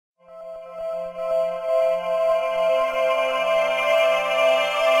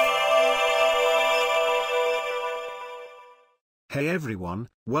Hey everyone,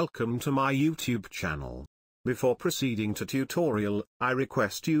 welcome to my YouTube channel. Before proceeding to tutorial, I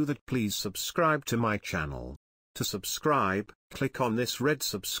request you that please subscribe to my channel. To subscribe, click on this red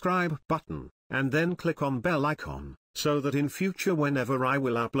subscribe button, and then click on bell icon, so that in future whenever I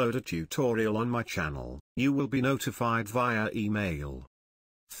will upload a tutorial on my channel, you will be notified via email.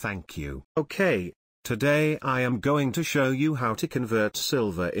 Thank you. Okay, today I am going to show you how to convert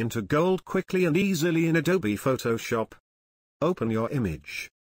silver into gold quickly and easily in Adobe Photoshop. Open your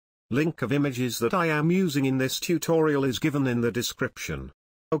image. Link of images that I am using in this tutorial is given in the description.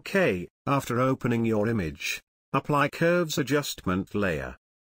 Okay, after opening your image, apply Curves Adjustment Layer.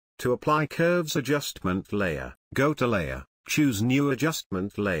 To apply Curves Adjustment Layer, go to Layer, choose New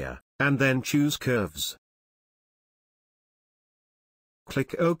Adjustment Layer, and then choose Curves.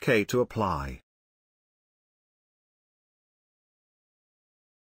 Click OK to apply.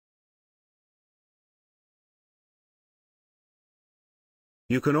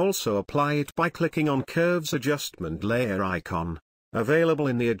 You can also apply it by clicking on Curves Adjustment Layer icon, available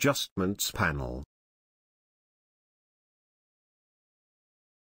in the Adjustments panel.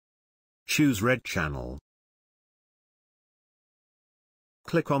 Choose Red Channel.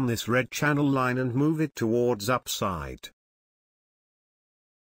 Click on this red channel line and move it towards upside.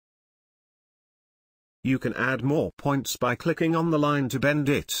 You can add more points by clicking on the line to bend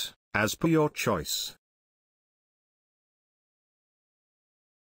it, as per your choice.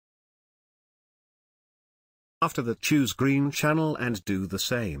 After that, choose Green Channel and do the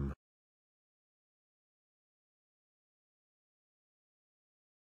same.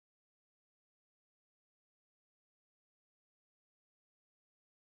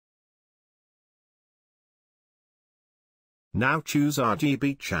 Now choose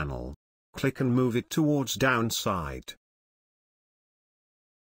RGB channel. Click and move it towards downside.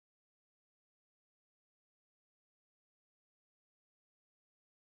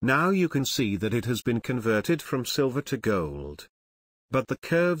 Now you can see that it has been converted from silver to gold. But the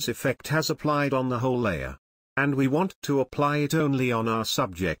curves effect has applied on the whole layer. And we want to apply it only on our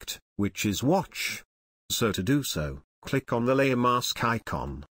subject, which is watch. So to do so, click on the layer mask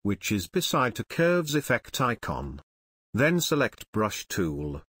icon, which is beside the curves effect icon. Then select brush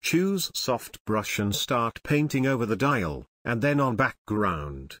tool, choose soft brush and start painting over the dial, and then on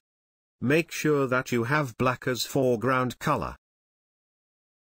background. Make sure that you have black as foreground color.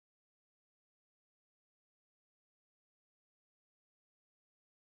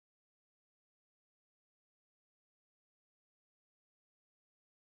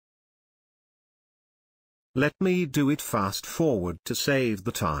 Let me do it fast forward to save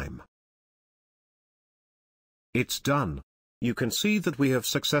the time. It's done. You can see that we have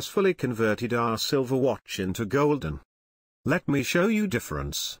successfully converted our silver watch into golden. Let me show you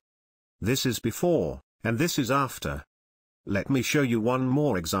difference. This is before, and this is after. Let me show you one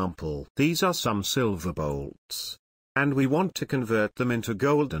more example. These are some silver bolts. And we want to convert them into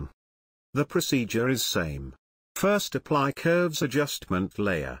golden. The procedure is same. First apply Curves Adjustment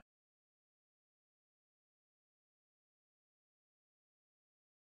Layer.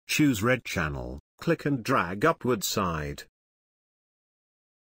 Choose Red Channel, click and drag upward side.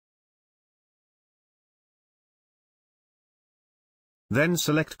 Then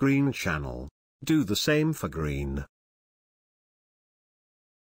select Green Channel, do the same for green.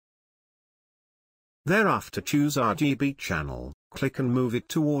 Thereafter choose RGB channel, click and move it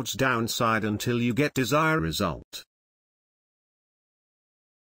towards downside until you get desired result.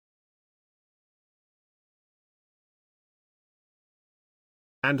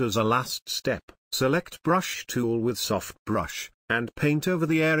 And as a last step, select brush tool with soft brush, and paint over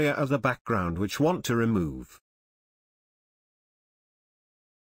the area of the background which want to remove.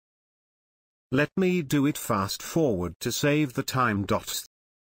 Let me do it fast forward to save the time.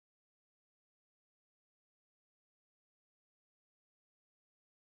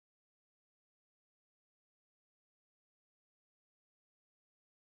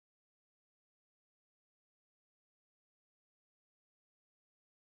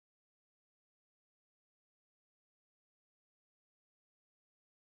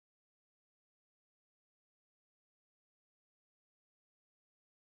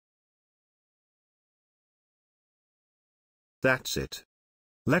 That's it.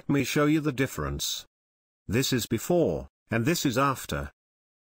 Let me show you the difference. This is before, and this is after.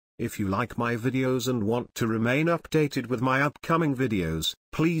 If you like my videos and want to remain updated with my upcoming videos,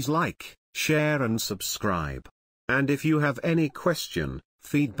 please like, share and subscribe. And if you have any question,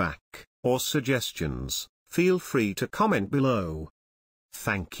 feedback, or suggestions, feel free to comment below.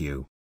 Thank you.